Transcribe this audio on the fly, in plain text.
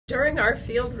During our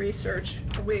field research,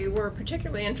 we were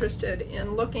particularly interested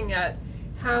in looking at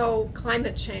how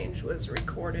climate change was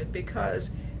recorded,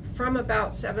 because from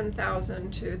about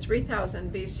 7,000 to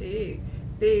 3,000 BCE,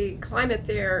 the climate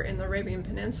there in the Arabian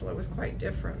Peninsula was quite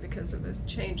different because of a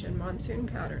change in monsoon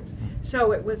patterns.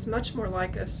 So it was much more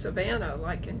like a savanna,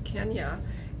 like in Kenya,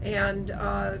 and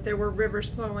there were rivers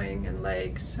flowing and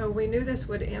lakes. So we knew this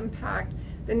would impact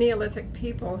the Neolithic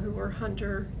people who were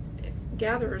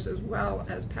hunter-gatherers as well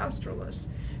as pastoralists.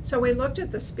 So we looked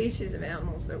at the species of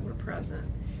animals that were present,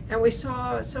 and we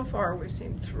saw, so far we've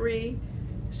seen 3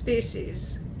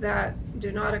 species that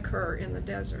do not occur in the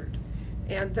desert.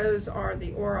 And those are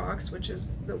the aurochs, which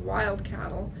is the wild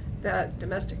cattle that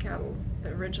domestic cattle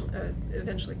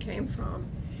eventually came from.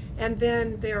 And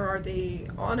then there are the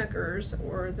onagers,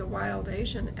 or the wild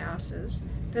Asian asses,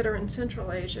 that are in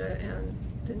Central Asia and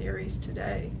the Near East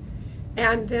today.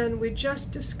 And then we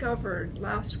just discovered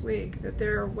last week that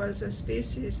there was a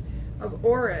species of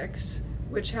oryx,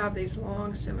 which have these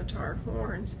long scimitar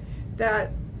horns,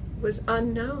 that was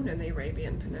unknown in the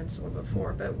Arabian Peninsula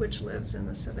before, but which lives in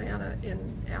the savanna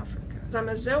in Africa. I'm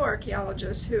a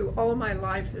zooarchaeologist who all my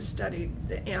life has studied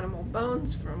the animal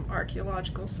bones from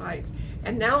archaeological sites,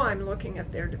 and now I'm looking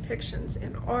at their depictions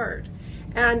in art.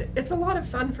 And it's a lot of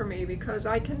fun for me because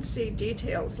I can see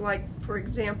details, like, for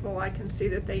example, I can see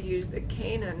that they use the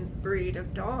Canaan breed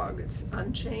of dog. It's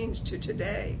unchanged to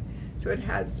today. So it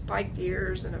has spiked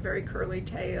ears and a very curly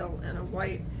tail and a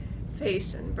white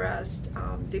face and breast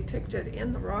depicted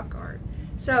in the rock art.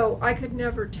 So I could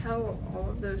never tell all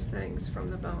of those things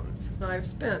from the bones. I've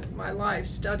spent my life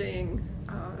studying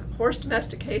horse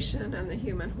domestication and the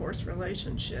human-horse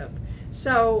relationship.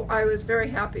 So I was very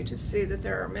happy to see that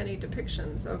there are many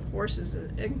depictions of horses,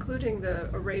 including the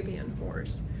Arabian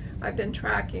horse. I've been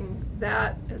tracking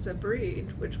that as a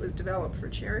breed, which was developed for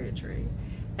chariotry.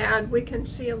 And we can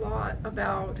see a lot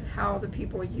about how the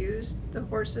people used the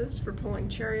horses for pulling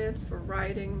chariots, for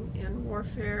riding in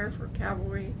warfare, for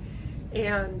cavalry,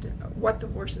 and what the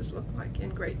horses look like in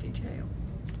great detail.